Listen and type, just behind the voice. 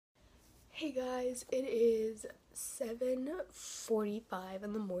Hey guys, it is 7:45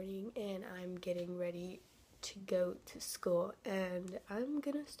 in the morning and I'm getting ready to go to school and I'm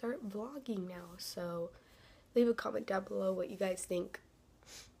gonna start vlogging now, so leave a comment down below what you guys think.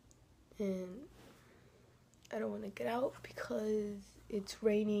 And I don't want to get out because it's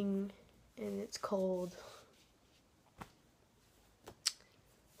raining and it's cold,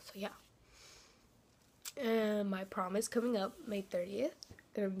 so yeah. And my prom is coming up May 30th.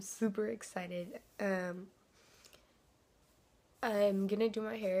 And I'm super excited. I'm gonna do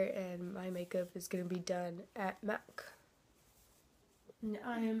my hair and my makeup is gonna be done at MAC. And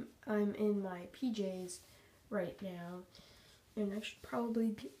I'm in my PJs right now, and I should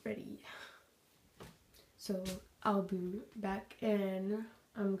probably get ready. So I'll be back and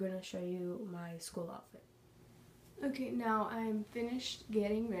I'm gonna show you my school outfit. Okay, now I'm finished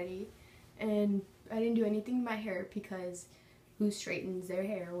getting ready, and I didn't do anything to my hair because who straightens their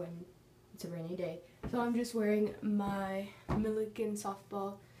hair when it's a rainy day? So I'm just wearing my Milliken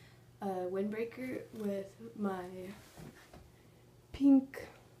softball windbreaker with my pink,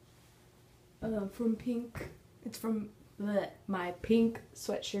 my pink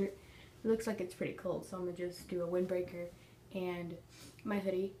sweatshirt. It looks like it's pretty cold, so I'm gonna just do a windbreaker and my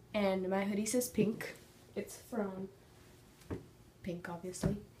hoodie. And my hoodie says pink. It's from Pink,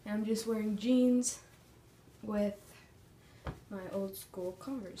 obviously. And I'm just wearing jeans with my old school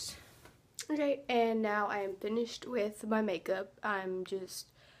Converse. Okay, and now I am finished with my makeup. I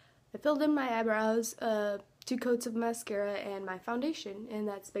filled in my eyebrows, 2 coats of mascara, and my foundation, and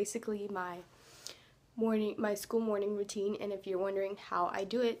that's basically my school morning routine. And if you're wondering how I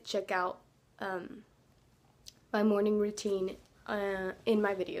do it, check out my morning routine in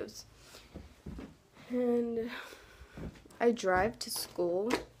my videos. And I drive to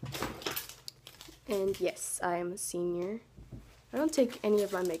school, and yes, I am a senior. I don't take any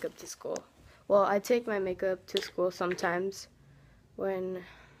of my makeup to school. Well, I take my makeup to school sometimes when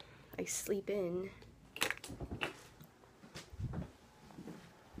I sleep in.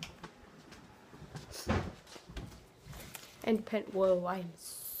 And whoa, I am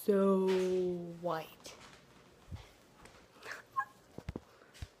so white.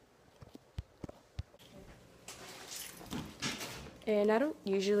 And I don't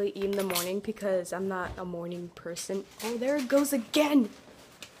usually eat in the morning because I'm not a morning person. Oh, there it goes again.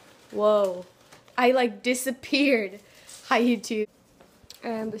 Whoa. I like disappeared. Hi, YouTube.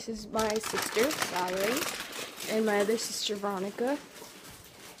 And this is my sister, Valerie. And my other sister, Veronica.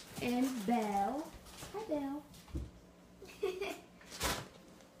 And Belle. Hi, Belle.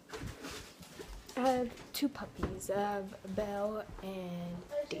 I have 2 puppies. I have Belle and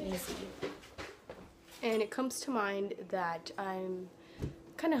Daisy. And it comes to mind that I'm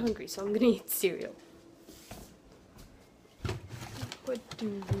kind of hungry, so I'm gonna eat cereal. What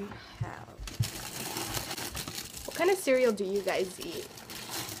do we have? What kind of cereal do you guys eat?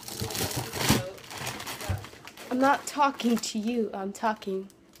 I'm not talking to you, I'm talking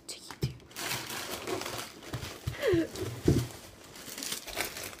to you two.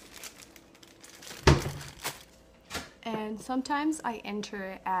 And sometimes I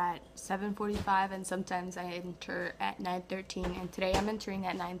enter at 7:45 and sometimes I enter at 9:13, and today I'm entering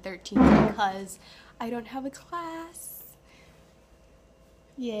at 9:13 because I don't have a class.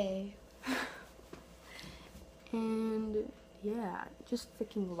 Yay. And yeah, just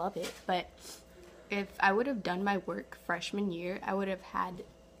freaking love it. But if I would have done my work freshman year, I would have had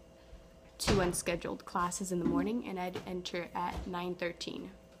 2 unscheduled classes in the morning and I'd enter at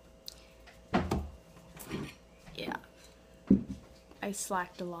 9:13. Yeah. I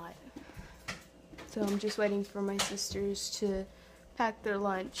slacked a lot. So I'm just waiting for my sisters to pack their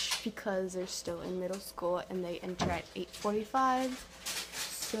lunch because they're still in middle school and they enter at 8:45.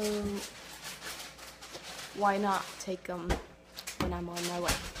 So why not take them when I'm on my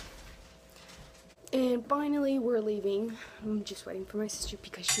way? And finally we're leaving. I'm just waiting for my sister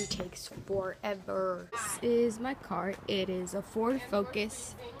because she takes forever. This is my car. It is a Ford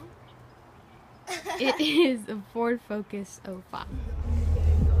Focus. It is a Ford Focus 05.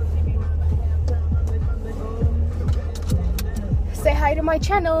 Say hi to my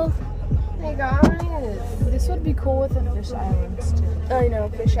channel. Hey guys. This would be cool with the fish islands too. I know,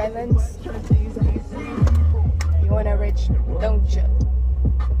 fish islands. You want a rich, don't you?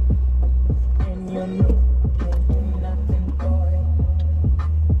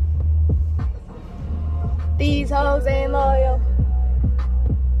 These hoes ain't loyal.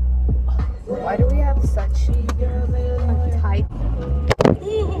 Why do we have such a tight?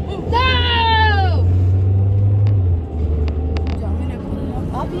 No!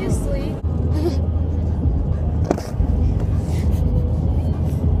 Obviously.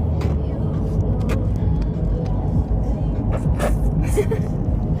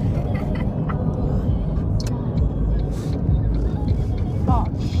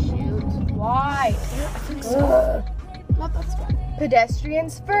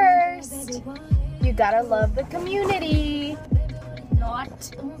 Pedestrians first. You gotta love the community. Not.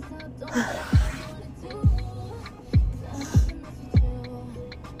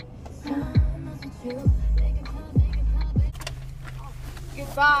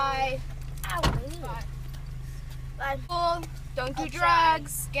 Goodbye. Bye. Bye. Don't do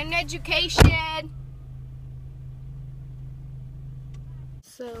drugs. Get an education.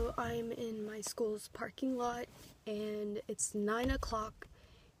 So I'm in my school's parking lot and it's 9 o'clock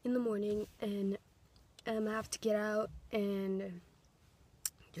in the morning and I have to get out and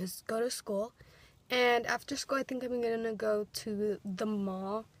just go to school. And after school I think I'm gonna go to the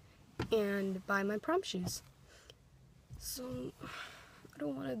mall and buy my prom shoes. So I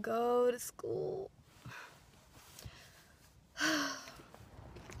don't want to go to school.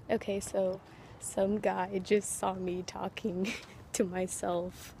 Okay, so some guy just saw me talking to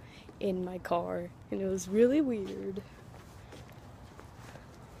myself in my car and it was really weird.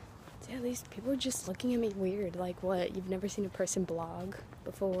 Yeah, these people are just looking at me weird. Like, what? You've never seen a person blog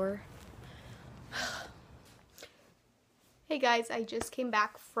before? Hey guys, I just came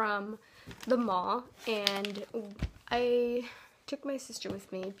back from the mall and I took my sister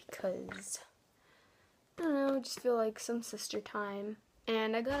with me because, I don't know, I just feel like some sister time.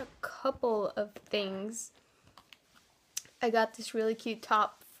 And I got a couple of things. I got this really cute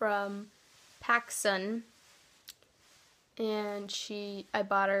top from PacSun. And I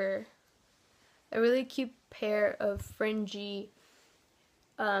bought her a really cute pair of fringy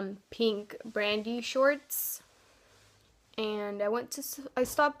pink brandy shorts. And I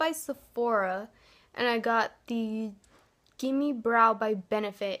stopped by Sephora and I got the Gimme Brow by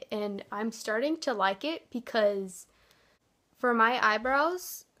Benefit, and I'm starting to like it because for my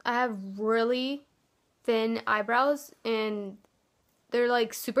eyebrows, I have really thin eyebrows and they're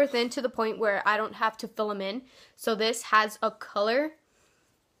like super thin to the point where I don't have to fill them in. So this has color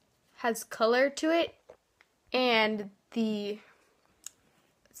to it, and it's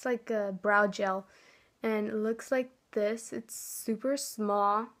like a brow gel and it looks like this. It's super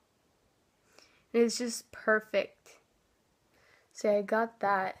small and it's just perfect. So I got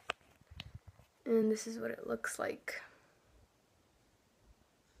that and this is what it looks like.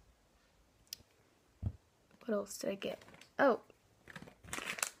 What else did I get? Oh,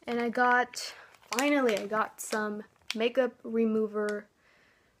 and finally I got some makeup remover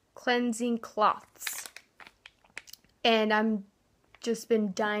cleansing cloths. And I'm just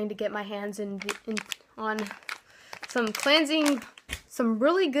been dying to get my hands on some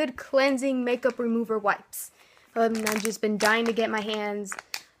really good cleansing makeup remover wipes. I've just been dying to get my hands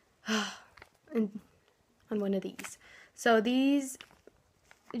on one of these. So it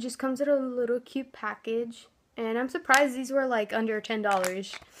just comes in a little cute package. And I'm surprised these were like under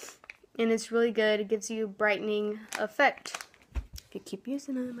 $10. And it's really good. It gives you a brightening effect. If you keep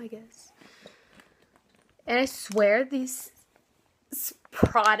using them, I guess. And I swear this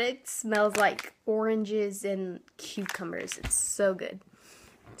product smells like oranges and cucumbers. It's so good.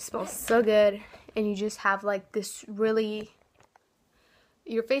 It smells so good. And you just have like this really...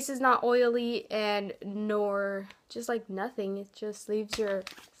 Your face is not oily and nor just like nothing. It just leaves your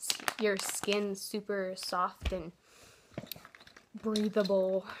skin super soft and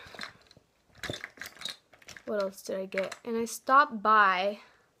breathable. What else did I get? And I stopped by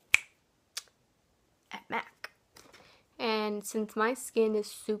at MAC. And since my skin is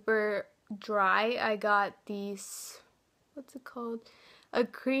super dry, I got these, what's it called? A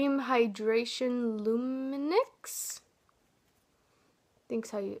Cream Hydration Luminix.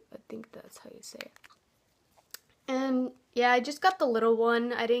 I think that's how you say it. And yeah, I just got the little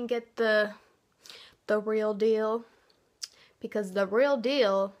one. I didn't get the real deal because the real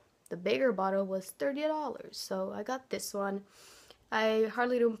deal, the bigger bottle, was $30. So I got this one. I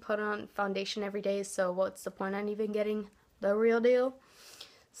hardly don't put on foundation every day, so what's the point on even getting the real deal?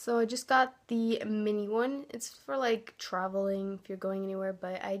 So I just got the mini one. It's for like traveling if you're going anywhere,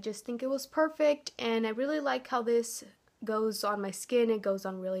 but I just think it was perfect and I really like how this goes on my skin. It goes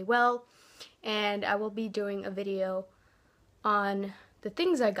on really well, and I will be doing a video on the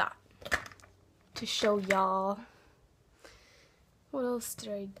things I got to show y'all. What else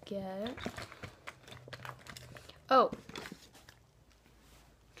did I get? Oh,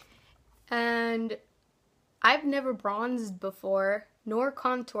 and I've never bronzed before nor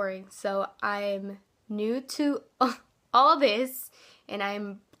contouring, so I'm new to all this and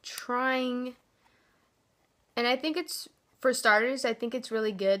I'm trying. And I think it's, for starters, I think it's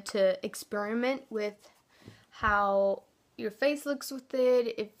really good to experiment with how your face looks with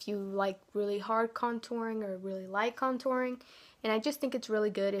it, if you like really hard contouring or really light contouring. And I just think it's really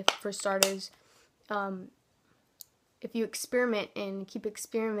good if, for starters, if you experiment and keep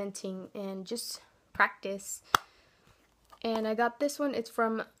experimenting and just practice. And I got this one. It's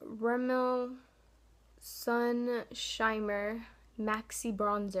from Rimmel Sunshimmer Maxi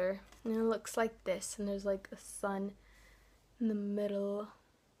Bronzer. And it looks like this. And there's like a sun in the middle.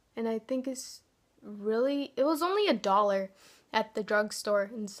 And I think it was only $1 at the drugstore.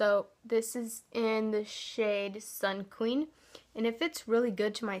 And so this is in the shade Sun Queen. And it fits really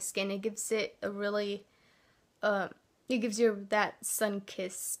good to my skin. It gives it a really, it gives you that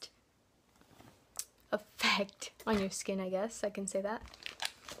sun-kissed effect on your skin, I guess. I can say that.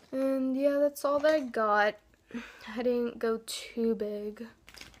 And yeah, that's all that I got. I didn't go too big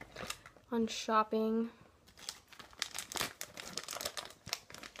on shopping.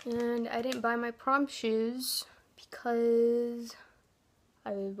 And I didn't buy my prom shoes because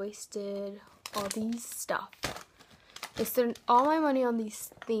I wasted all these stuff. Wasted all my money on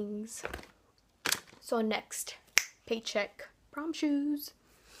these things. So next paycheck, prom shoes.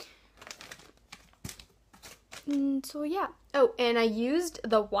 So yeah. Oh, and I used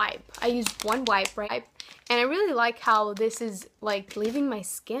the wipe. I used one wipe, right? And I really like how this is like leaving my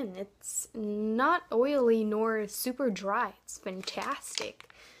skin. It's not oily nor super dry. It's fantastic.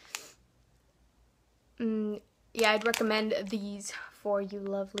 Yeah, I'd recommend these for you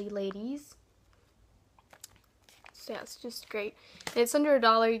lovely ladies. So yeah, it's just great. And it's under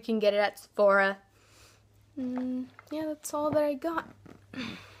 $1. You can get it at Sephora. Yeah, that's all that I got.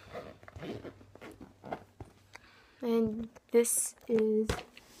 And this is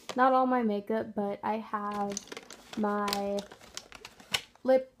not all my makeup, but I have my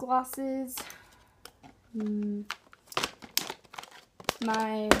lip glosses,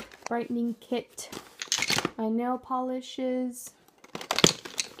 my brightening kit, my nail polishes,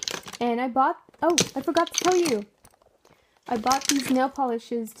 and I bought, oh, I forgot to tell you, I bought these nail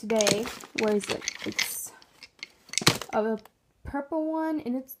polishes today. Where is it? It's a purple one,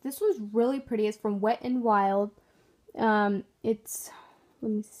 and this was really pretty. It's from Wet n Wild. It's,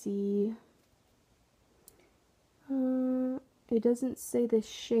 let me see, it doesn't say the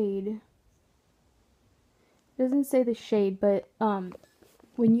shade. It doesn't say the shade, but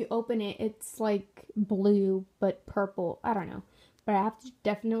when you open it, it's like blue but purple. I don't know, but I have to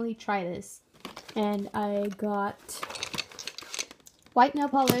definitely try this. And I got white nail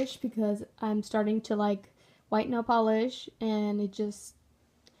polish because I'm starting to like white nail polish, and it just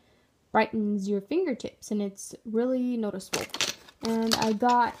brightens your fingertips, and it's really noticeable. And I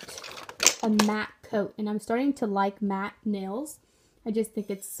got a matte coat, and I'm starting to like matte nails. I just think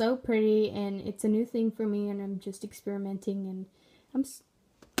it's so pretty, and it's a new thing for me, and I'm just experimenting, and I'm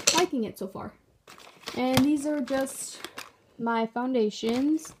liking it so far. And these are just my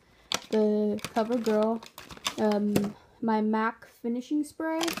foundations, the CoverGirl, my MAC finishing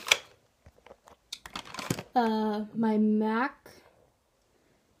spray, my MAC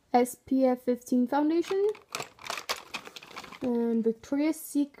SPF 15 foundation, and Victoria's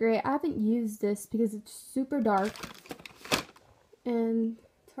Secret. I haven't used this because it's super dark. And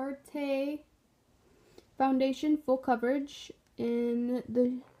Tarte foundation, full coverage, in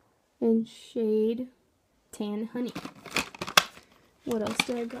shade Tan Honey. What else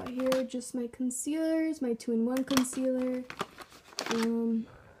do I got here? Just my concealers, my 2-in-1 concealer,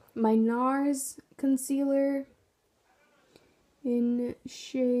 my NARS concealer in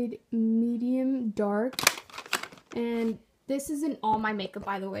shade medium dark. And this isn't all my makeup,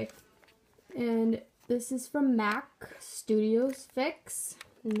 by the way. And this is from MAC Studios Fix,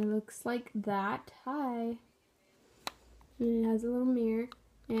 and it looks like that. Hi. And it has a little mirror,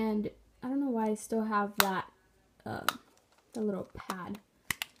 and I don't know why I still have that, the little pad.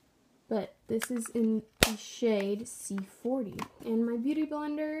 But this is in the shade C40. And my beauty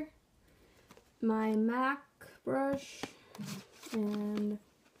blender, my MAC brush, and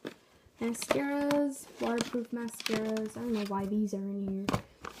mascaras, waterproof mascaras. I don't know why these are in here.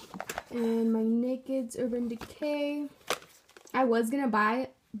 And my Naked's Urban Decay. I was gonna buy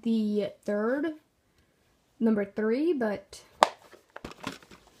the number 3, but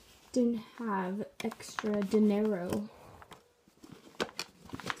didn't have extra dinero.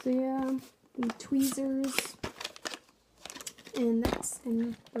 So yeah, and tweezers, and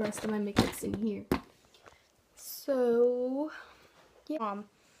the rest of my makeup's in here. So yeah,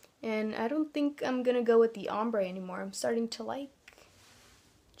 and I don't think I'm gonna go with the ombre anymore. I'm starting to like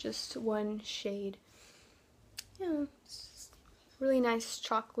just one shade. Yeah, it's really nice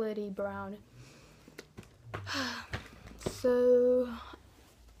chocolatey brown. So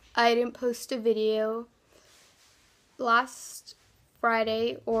I didn't post a video last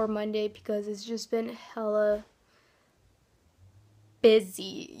Friday or Monday because it's just been hella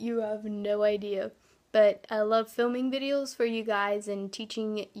busy. You have no idea. but I love filming videos for you guys and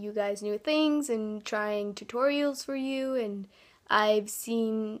teaching you guys new things and trying tutorials for you. And I've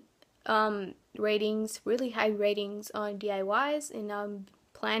seen ratings, really high ratings on DIYs, and I'm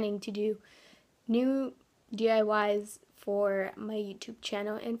planning to do new DIYs for my YouTube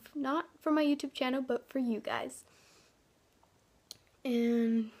channel, and not for my YouTube channel, but for you guys.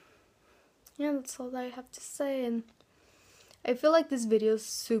 And yeah, that's all I have to say. And I feel like this video is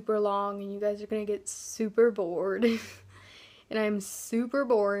super long and you guys are gonna get super bored. And I'm super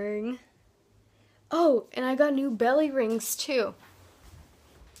boring. Oh, and I got new belly rings too.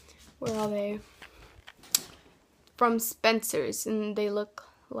 Where are they? From Spencer's, and they look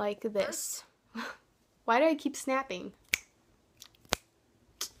like this. Why do I keep snapping?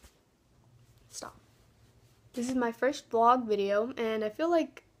 Stop. This is my first vlog video, and I feel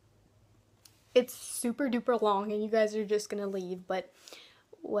like it's super duper long and you guys are just gonna leave, but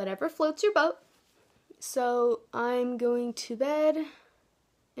whatever floats your boat. So I'm going to bed,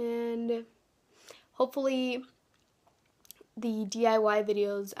 and hopefully the DIY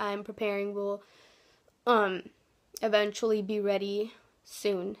videos I'm preparing will eventually be ready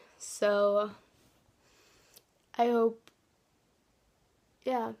soon. So I hope,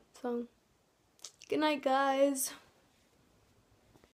 yeah, so good night, guys.